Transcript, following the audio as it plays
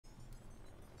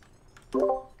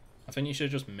I think you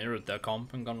should have just mirrored their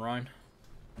comp and gone Rhine.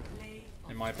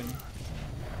 In my opinion.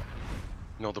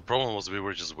 No, the problem was we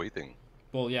were just waiting.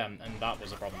 Well, yeah, and that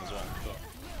was a problem as well. But...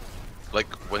 Like,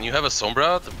 when you have a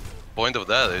Sombra, the point of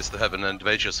that is to have an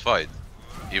advantageous fight,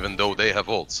 even though they have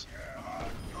ults.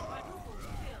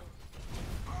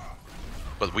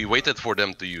 But we waited for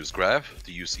them to use Grav,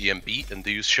 to use EMP, and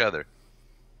to use Shatter.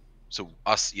 So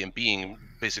us EMPing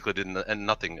basically didn't end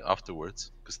nothing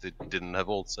afterwards, because they didn't have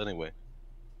ults anyway.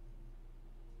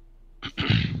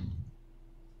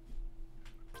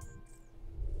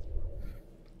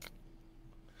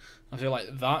 I feel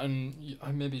like that, and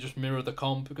I maybe just mirror the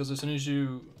comp, because as soon as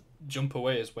you jump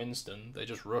away as Winston, they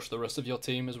just rush the rest of your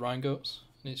team as Rhine goes,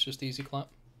 and it's just easy clap.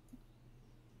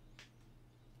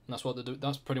 And that's what they do.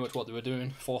 That's pretty much what they were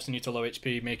doing, forcing you to low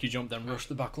HP, make you jump, then rush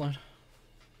the backline.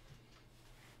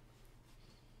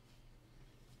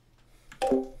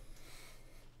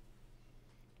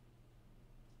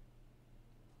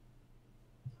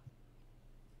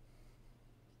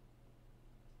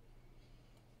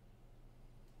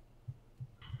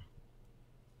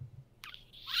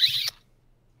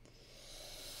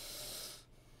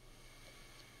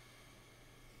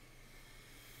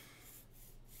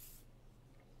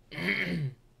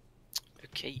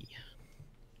 Okay.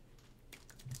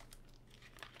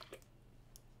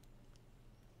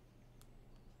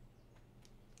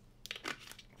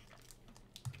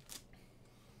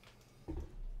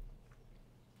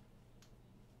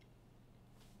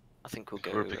 I think we'll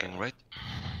go. We're picking right.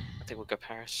 I think we'll go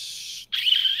Paris.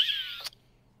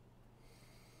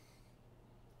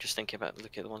 Just thinking about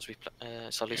look at the ones we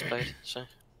Sully's played. So.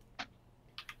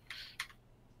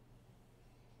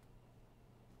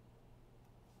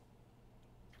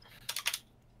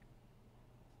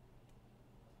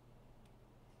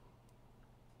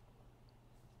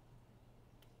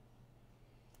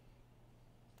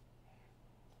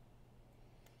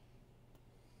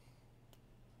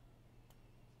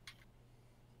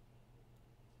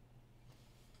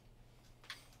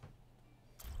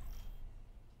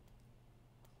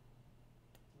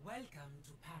 Welcome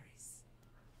to Paris.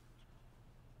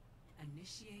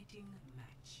 Initiating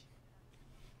match.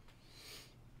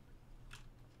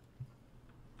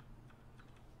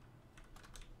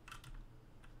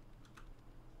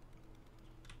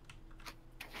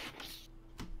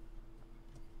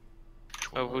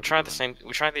 Oh, we'll try the same.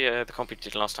 We'll try the comp we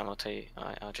did last time. I'll tell you.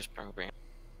 I'll just bring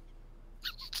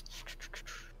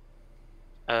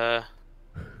it.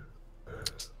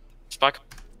 Spike.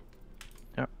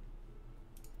 Yeah.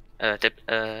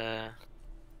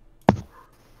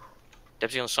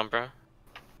 Debsy on Sombra.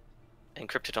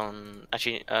 Encrypted on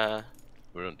actually.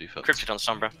 We're on defense. Encrypted on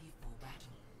Sombra.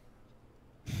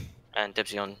 And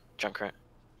Debsy on Junkrat.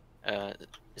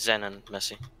 Zen and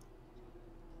Mercy.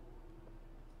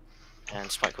 And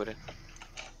Spike with it.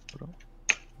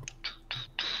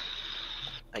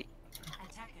 Hey.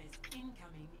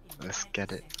 Let's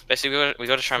get it. Basically, we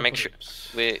got to try and make sure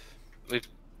we've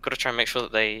got to try and make sure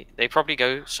that they probably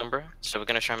go Sombra. So we're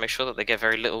going to try and make sure that they get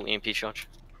very little EMP charge.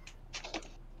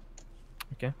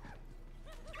 Okay.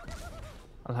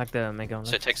 I'll hack the Mega on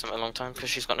So it takes them a long time because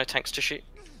she's got no tanks to shoot.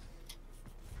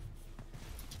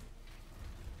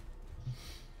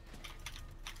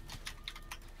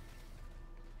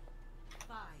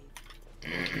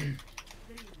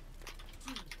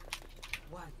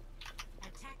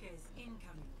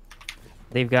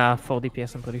 They've got 4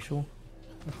 DPS, I'm pretty sure.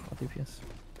 4 DPS.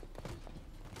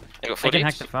 They got They 4 can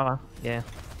hack DPS. the Pharah, yeah.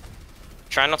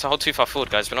 Try not to hold too far forward,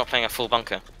 guys. We're not playing a full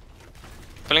bunker.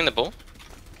 Pulling the ball.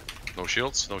 No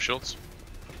shields, no shields.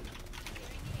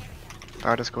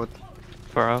 Ah, that's good.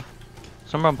 Far off.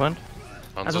 Somewhere on point.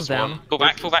 Hanzo's down. one. Pull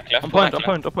back, left. On pull point, back, on left.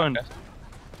 point, on point.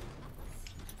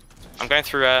 I'm going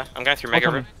through Mega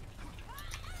Bottom. Room.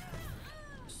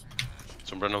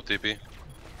 Sombra no TP.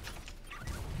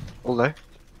 All there.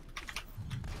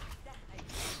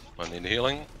 I need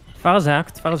healing. Pharah's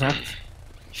hacked, Pharah's hacked.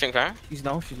 Shooting Baron. She's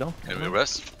low, she's low. Can we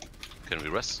rest? Can we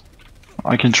rest?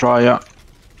 I can try, yeah.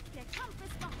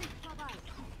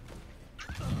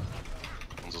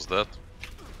 Hanzo's dead.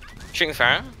 Shooting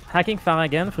Baron. Hacking Pharah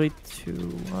again, 3,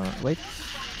 2, wait.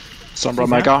 Sombra She's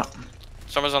Mega.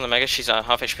 Someone's on the Mega. She's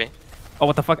half HP. Oh,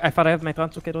 what the fuck, I thought I had my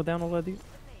Translocator down already.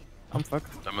 I'm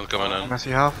fucked. I'm coming in.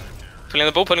 Messi half. Pulling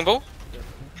the ball, pulling ball.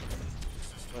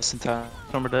 Less than 10.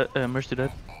 Somewhere dead, Mercy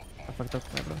dead. I fucked up,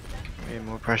 my bro. We need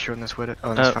more pressure on this with it.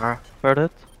 Oh, that's Farah. Far dead.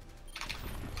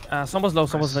 Someone's low,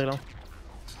 someone's very low.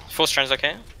 Full strand's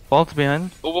okay. Vault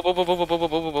behind. Ball, ball, ball, ball, ball, ball, ball,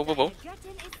 ball, ball, ball, ball.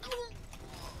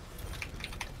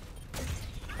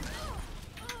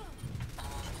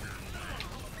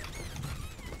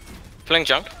 Pulling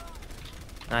junk.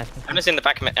 Nice. Anna's in the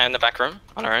back room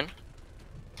on her own.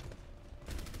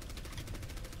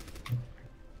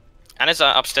 Anna's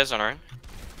upstairs on her own.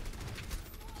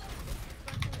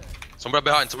 Sombra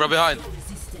behind, Sombra behind.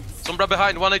 Sombra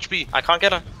behind, 1 HP. I can't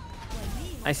get her.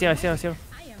 I see her.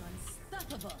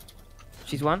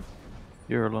 She's one.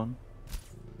 You're alone.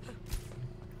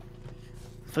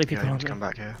 3 Yeah, people. you want to come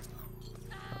back here.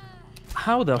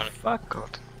 How the Got it. fuck?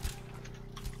 God.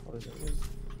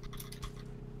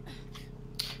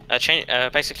 Change.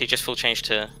 Basically, just full change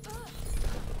to.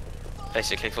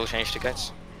 Basically, full change to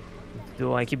guts.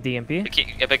 Do I keep the EMP?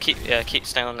 But keep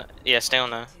stay on. Yeah, stay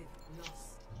on.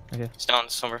 Okay. Stay on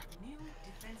Sombra.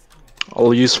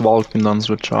 I'll use Valk and then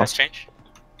switch Let's off. change.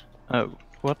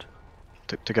 What?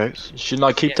 The goats. Shouldn't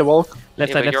I keep Yeah. the Valk? Left Yeah,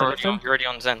 side, but left you're side, already, left side. you're already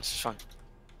on Zen. It's fine.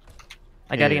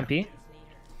 I got Yeah. EMP.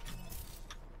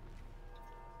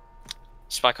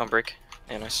 Spike on brick.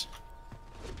 Yeah, nice.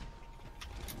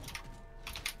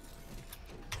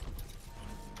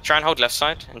 Try and hold left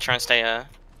side and try and stay.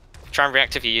 Try and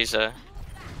react if you use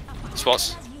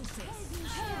SWATs.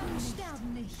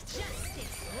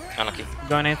 Unlucky.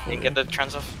 Going in. You can get the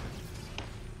trans off.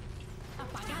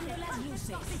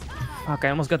 Fuck, I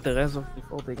almost got the res off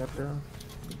before they got the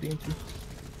EMP.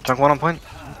 Chunk one on point.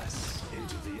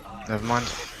 Never mind.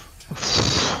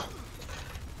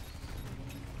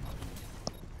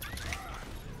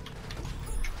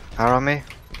 Power on me.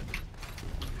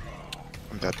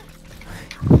 I'm dead.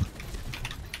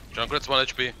 Junkrat's 1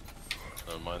 HP.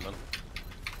 Never mind then.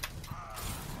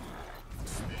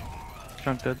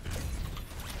 Junk dead.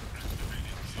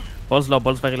 Ball's low,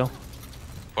 ball's very low.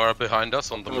 Far behind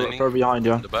us on the mini. Far behind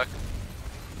you. In the back.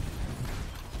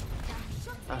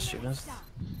 Ah, shoot us.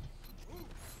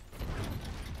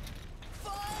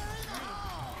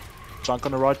 Chunk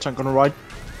on the right, chunk on the right.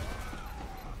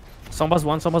 Sombra's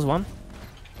one.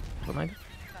 Don't mind.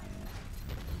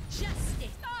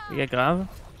 We get grave.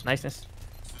 Niceness.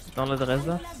 Don't let the rest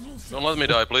die. Don't let me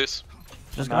die, please.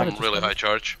 Just grab I'm it. really high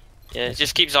charge. Yeah,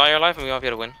 just keep Zaya alive and we might be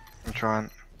able to win. I'm trying.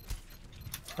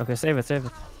 Okay, save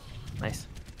it. Nice.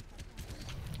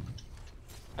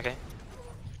 Okay.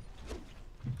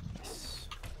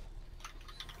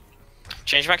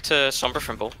 Change back to Sombra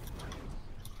from Bull.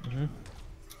 Mhm.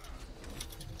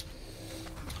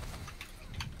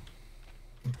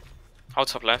 Hold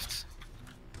top left.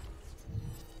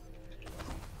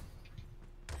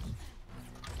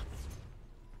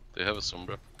 They have a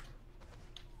Sombra.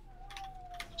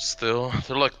 Still,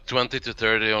 they're like 20 to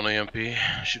 30 on EMP.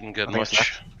 Shouldn't get I think it's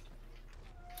much.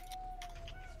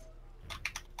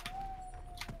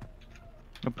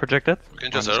 Projected. We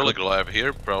can just Mine's early good. glaive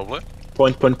here, probably.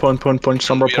 Point,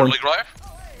 Sombra We point. early glaive?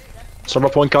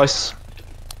 Sombra point, guys.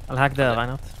 I'll hack the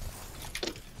Reinhardt.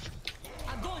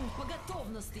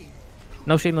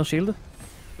 No shield.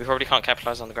 We probably can't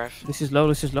capitalize on the graph. This is low.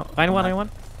 Rein one.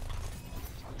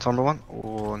 Sombra one.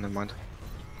 Oh, never mind.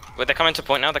 Wait, they're coming to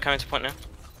point now.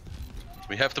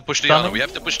 We have to push Diana. We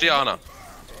have to push Diana.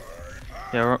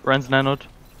 Yeah, Ren's nanoed.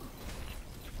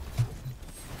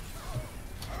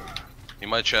 He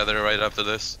might shatter right after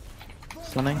this.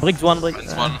 Stunning. Briggs one.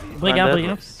 It's one. Brig I'm out.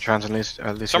 dead. Trans at least.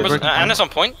 Sombra's, Anna's on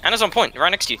point. Right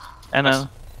next to you. And Nice.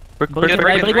 Brick, Brig-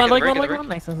 Brig Brig- one. Brig-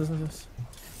 Nice.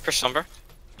 Push Sombra.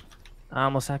 I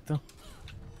almost hacked her.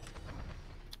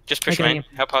 Just push Okay. main.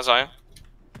 Help our Zaya.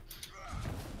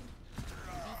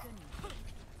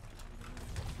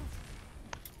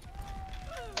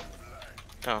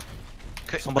 Oh.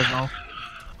 Okay. Somebody's low.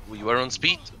 We were on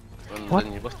speed, and What?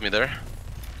 then you left me there.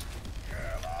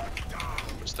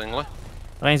 Interestingly.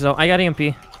 Rein's low. I got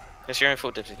EMP. Yes, you're in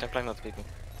full dipsy. Don't blame other people.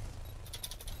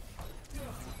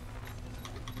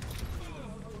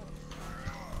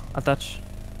 I'll touch.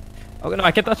 Oh no,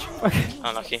 I can't touch. Fuck.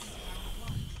 Unlucky.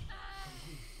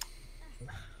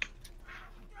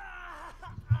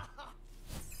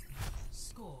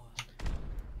 Score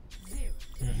 0.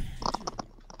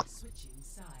 Switching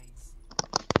sides.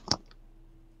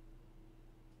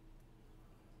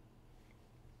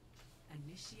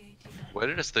 Initiating. Why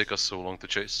did it take us so long to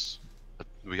chase?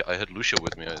 I had Lucia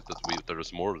with me. I thought there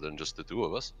was more than just the two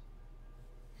of us.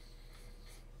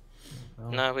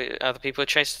 No, other people had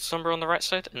chased Sombra on the right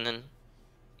side, and then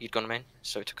you'd gone main,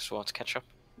 so it took us a while to catch up.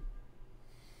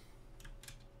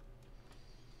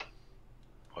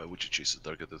 Why would you chase a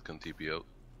target that can TP out?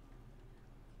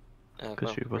 Because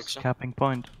Well, she was Rixel. capping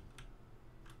point.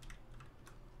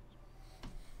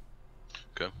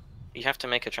 Okay. You have to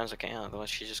make her translocate out, otherwise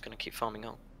she's just gonna keep farming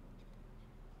out.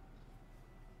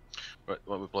 Right,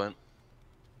 what are we playing?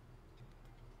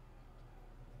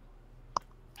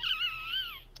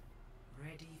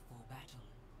 Ready for battle.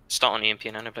 Start on EMP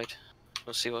and Nanoblade.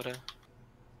 We'll see what they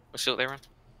run.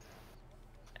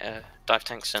 dive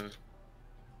tanks and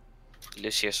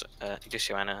Lucius,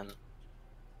 Luciana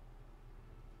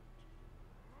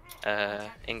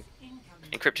and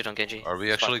encrypted on Genji. Are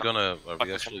we actually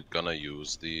gonna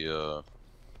use the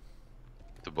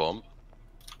bomb?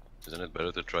 Isn't it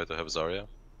better to try to have Zarya,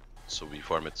 so we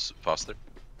farm it faster?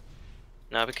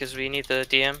 No, because we need the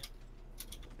DM.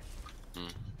 Hmm.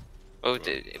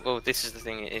 Well, this is the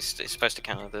thing. It's supposed to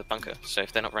counter the bunker. So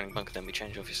if they're not running bunker, then we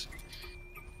change, obviously.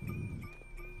 I'm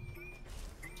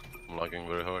lagging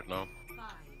very hard now. 5,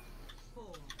 4,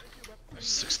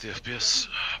 60 FPS.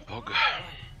 Bug.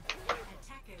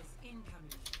 attackers incoming.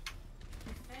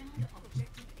 Defend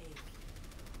objective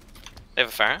A. They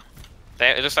have a Pharah.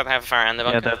 It looks like they have a Pharah and the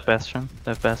bunker. Yeah, they have Bastion.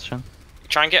 They have Bastion.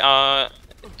 Try and get our.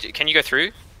 Can you go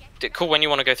through? Call when you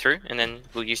want to go through, and then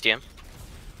we'll use DM.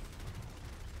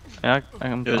 Yeah,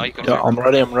 I'm Oh, good. you can Yeah, through. I'm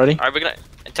ready. I'm ready. All right, we're gonna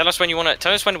tell us when you want to.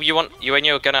 Tell us when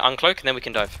you're gonna uncloak, and then we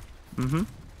can dive. Mm-hmm.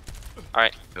 All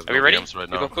right, There's are we no ready? DMs right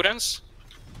We now. got cooldowns.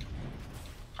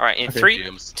 All right, in Okay. 3,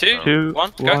 DMs. 2, Oh. 2,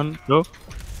 1, go. 1, go.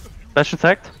 Bastion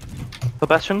sacked. Go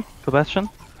Bastion. Go Bastion.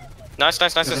 Nice.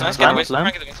 Get Lamb, away. lamb. Try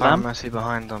and get away. Lamb. Mercy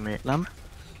behind on me. Lamb.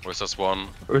 Where's us one?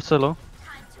 Ursa low.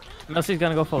 Mercy's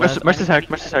gonna go for Mercy, that. Mercy sacked.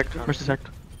 Mercy sacked. Mercy sacked.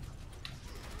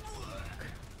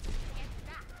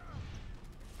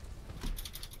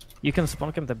 You can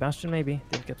spawn camp the Bastion maybe.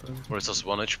 Didn't get the... Where's us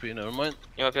 1 HP? Never mind.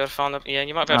 You might be able to find the. Yeah,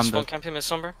 you might be able to I'm spawn dead. camp him with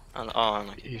Sombra. Oh,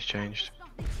 no. He's changed.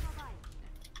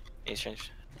 He's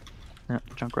changed. Yeah,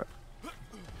 Junkrat.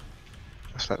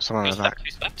 I slept someone at the back.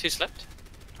 Two slept.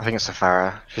 I think it's the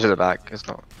Farah. She's at the back. It's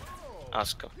not. Oh,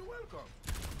 that's cool.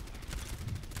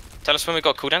 Tell us when we've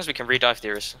got cooldowns, we can redive the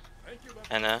Orisa.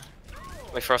 And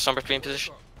wait for our Sombra to be in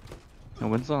position. No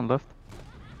Winslow on left.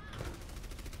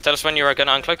 Tell us when you're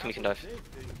gonna uncloak and we can dive.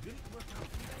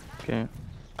 Okay.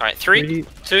 Alright, 3,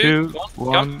 2,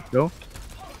 1, go. go.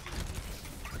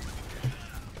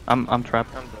 I'm trapped.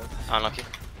 Unlucky.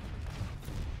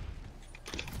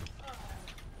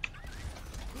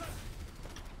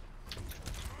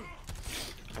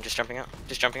 I'm just jumping out.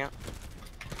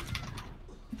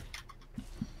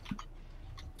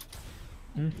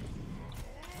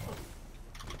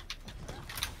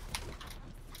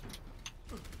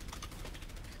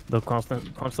 Though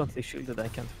constantly shielded, I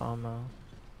can't farm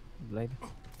blade.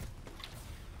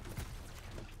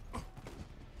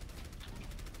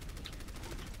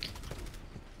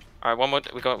 Alright, one more.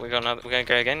 We got another. We're gonna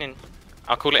go again, and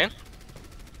I'll call it in.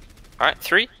 Alright,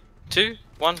 3, 2,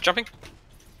 1, jumping.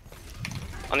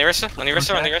 On the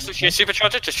Orisa. She's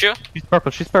supercharger, just sure.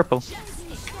 She's purple.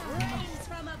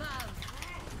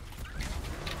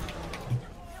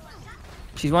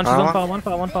 She's one power one.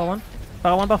 Power one.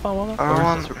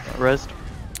 Orange is rezzed.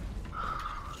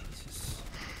 Jesus.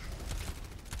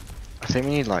 I think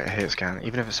we need like a hit scan,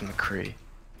 even if it's a McCree.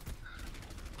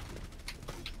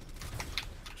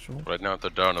 Sure. Right now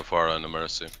they're down a Pharah and a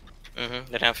Mercy.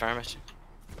 They're down for armor.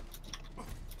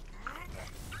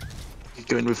 He's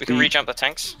going with We can B. re-jump the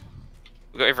tanks.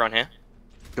 We got everyone here.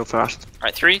 Go fast.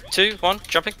 Alright, 3, 2, 1,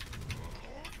 jumping.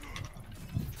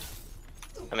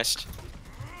 I missed.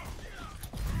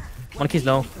 Monkey's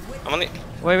low. I'm on the.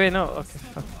 Wait, no. Okay,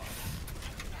 fuck.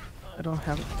 I don't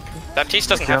have it. Baptiste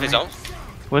doesn't have his ult.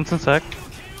 Winston sacked.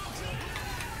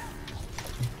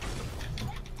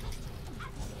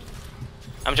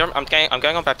 I'm going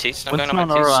on Baptiste. I'm going Winston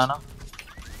on on Baptiste. Oriana.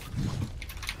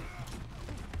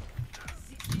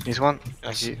 He's one.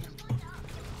 Nice. Thank you.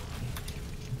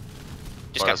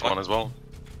 Just Pharah's got one as well.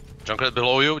 Junkrat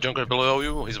below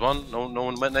you. He's one. No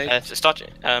one met nade. Start.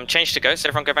 Change to ghost.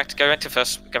 Everyone go back to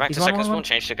first. Go back He's to second one. spawn.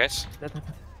 Change to ghost.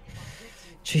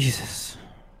 Jesus.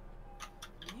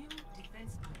 New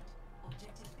defense point.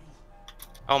 Objective B.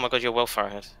 Oh my god, you're well far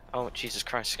ahead. Oh Jesus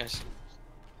Christ, guys.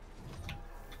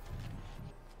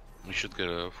 We should get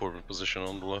a forward position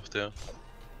on the left, yeah.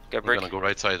 Go We're break. gonna go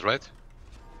right side, right?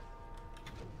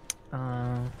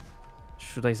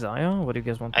 Should I Zaya? What do you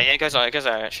guys want? Yeah, it goes out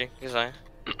actually. Goes out.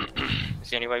 It's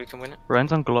the only way we can win it.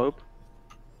 Ryan's on Globe.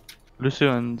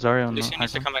 Lucio and Zarya on Lucy the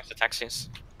needs to high come back to taxis.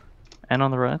 and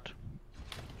on the right.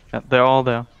 Yeah, they're all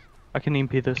there. I can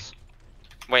EMP this.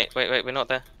 Wait, we're not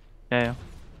there. Yeah.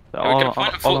 They're Go all,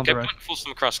 point and all on the point right. and force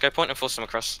them across. Go point and force them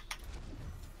across.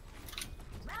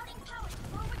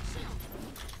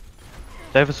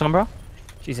 They have a Sombra.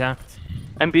 She's hacked.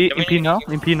 MP, Yeah, we MP need- now.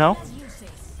 MP now.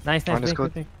 Nice. Mine is Big,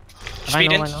 good. big.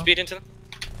 Speed I know. speed into them.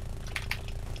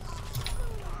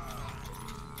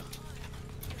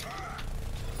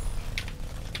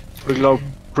 Pretty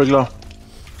low.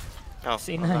 Oh,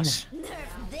 C9. nice.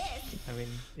 I mean,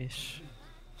 ish.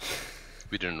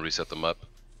 We didn't reset the map.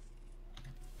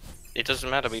 It doesn't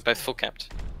matter. We both full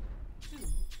capped. 2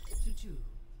 to 2.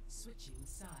 Switching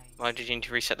sides. Why did you need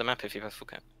to reset the map if you have full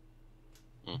cap?